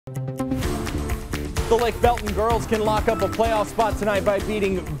The Lake Belton girls can lock up a playoff spot tonight by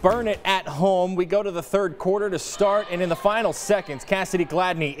beating Burnet at home. We go to the third quarter to start, and in the final seconds, Cassidy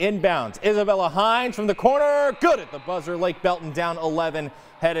Gladney inbounds. Isabella Hines from the corner, good at the buzzer. Lake Belton down 11,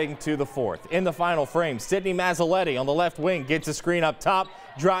 heading to the fourth. In the final frame, Sydney Mazzoletti on the left wing gets a screen up top,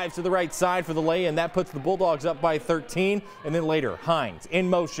 drives to the right side for the lay, and that puts the Bulldogs up by 13. And then later, Hines in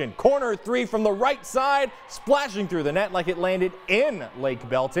motion, corner three from the right side, splashing through the net like it landed in Lake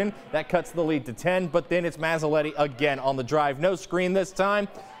Belton. That cuts the lead to 10, but then it's Mazzoletti again on the drive. No screen this time.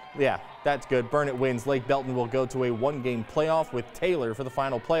 Yeah, that's good. Burnet wins. Lake Belton will go to a one-game playoff with Taylor for the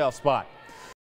final playoff spot.